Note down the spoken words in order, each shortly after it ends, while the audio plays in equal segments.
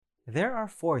There are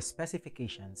four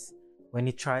specifications when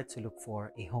you try to look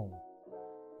for a home.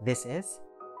 This is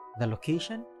the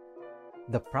location,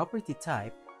 the property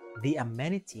type, the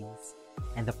amenities,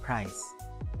 and the price.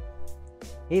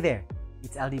 Hey there,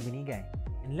 it's Aldi Binigay,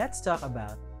 and let's talk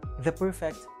about the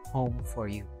perfect home for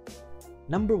you.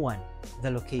 Number one, the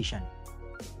location.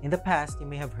 In the past, you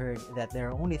may have heard that there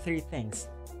are only three things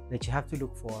that you have to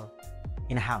look for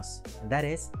in a house, and that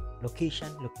is location,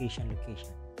 location, location.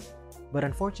 But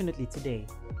unfortunately today,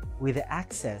 with the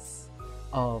access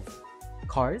of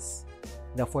cars,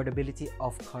 the affordability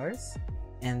of cars,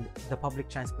 and the public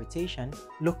transportation,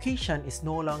 location is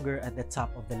no longer at the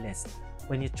top of the list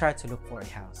when you try to look for a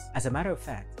house. As a matter of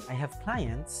fact, I have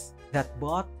clients that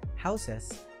bought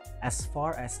houses as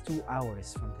far as 2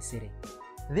 hours from the city.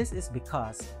 This is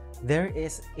because there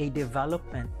is a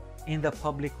development in the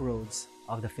public roads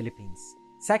of the Philippines.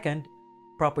 Second,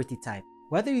 property type.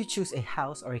 Whether you choose a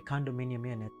house or a condominium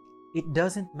unit, it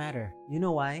doesn't matter. You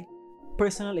know why?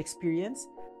 Personal experience,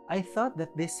 I thought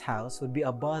that this house would be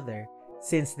a bother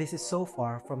since this is so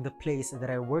far from the place that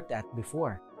I worked at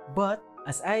before. But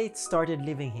as I started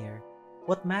living here,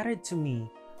 what mattered to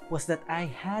me was that I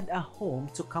had a home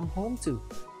to come home to,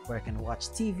 where I can watch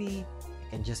TV, I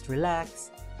can just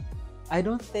relax. I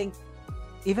don't think,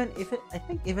 even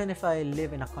if I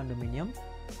live in a condominium,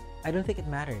 I don't think it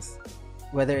matters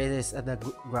whether it is at the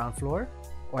ground floor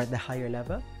or at the higher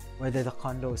level, whether the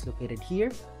condo is located here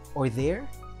or there.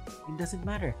 It doesn't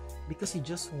matter because you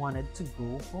just wanted to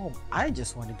go home. I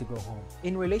just wanted to go home.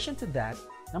 In relation to that,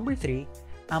 number three,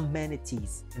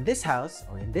 amenities. In this house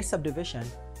or in this subdivision,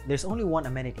 there's only one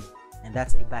amenity, and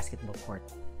that's a basketball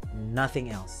court.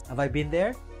 Nothing else. Have I been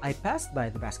there? I passed by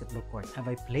the basketball court. Have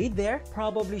I played there?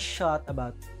 Probably shot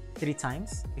about 3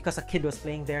 times because a kid was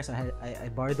playing there, so I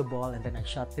borrowed the ball and then I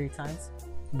shot 3 times.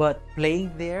 But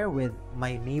playing there with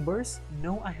my neighbors,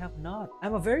 no, I have not.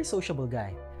 I'm a very sociable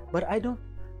guy, but I don't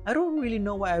really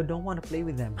know why I don't want to play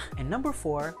with them. And number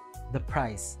 4, the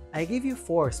price. I gave you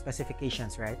 4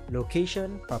 specifications, right?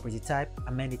 Location, property type,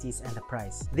 amenities, and the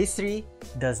price. These 3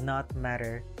 does not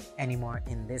matter anymore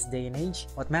in this day and age.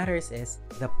 What matters is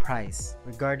the price.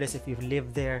 Regardless if you've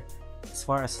lived there as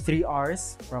far as 3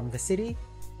 hours from the city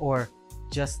or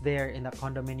just there in the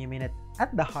condominium unit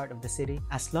at the heart of the city,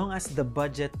 as long as the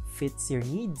budget fits your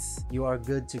needs, you are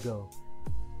good to go.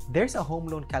 There's a home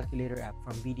loan calculator app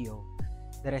from BDO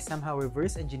that I somehow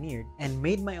reverse engineered and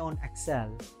made my own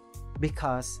Excel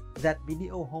because that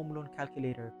BDO home loan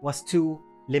calculator was too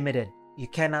limited. You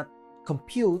cannot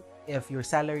compute if your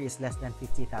salary is less than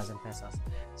 50,000 pesos.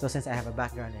 So since I have a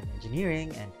background in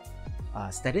engineering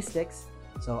and statistics,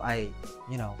 so I,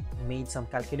 made some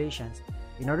calculations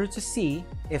in order to see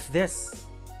if this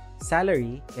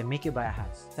salary can make you buy a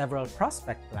house. Several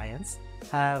prospect clients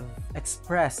have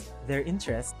expressed their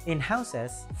interest in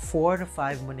houses 4 to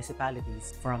 5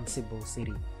 municipalities from Cebu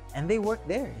City, and they work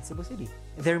there in Cebu City.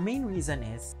 Their main reason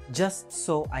is just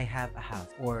so I have a house,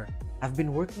 or I've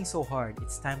been working so hard,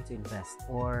 it's time to invest,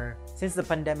 or since the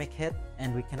pandemic hit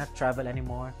and we cannot travel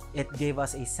anymore, it gave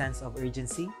us a sense of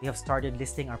urgency. We have started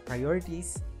listing our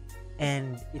priorities,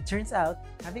 and it turns out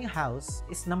having a house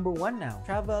is number 1 now.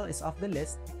 Travel is off the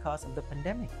list because of the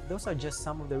pandemic. Those are just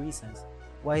some of the reasons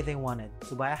why they wanted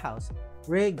to buy a house,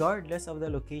 regardless of the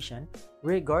location,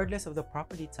 regardless of the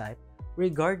property type,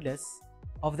 regardless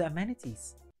of the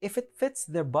amenities. If it fits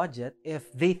their budget,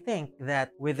 if they think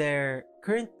that with their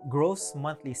current gross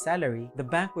monthly salary, the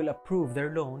bank will approve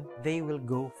their loan, they will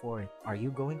go for it. Are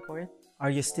you going for it? Are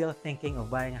you still thinking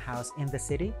of buying a house in the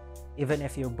city, even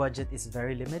if your budget is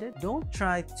very limited? Don't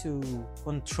try to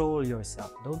control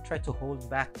yourself. Don't try to hold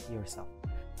back yourself.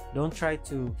 Don't try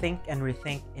to think and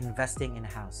rethink investing in a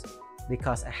house,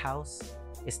 because a house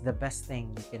is the best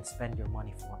thing you can spend your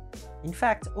money for. In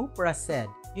fact, Oprah said,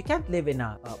 you can't live in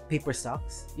paper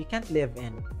stocks. You can't live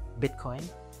in Bitcoin.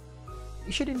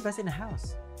 You should invest in a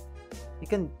house. You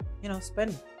can,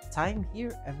 spend time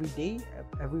here every day,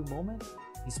 every moment.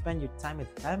 You spend your time with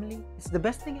family. It's the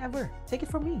best thing ever. Take it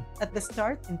from me. At the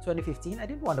start in 2015, I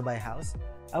didn't want to buy a house.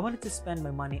 I wanted to spend my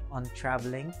money on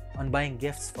traveling, on buying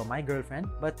gifts for my girlfriend,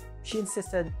 but she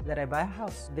insisted that I buy a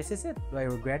house. This is it. Do I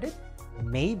regret it?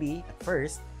 Maybe at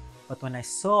first, but when I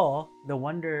saw the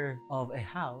wonder of a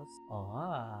house,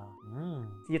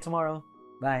 see you tomorrow.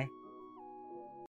 Bye.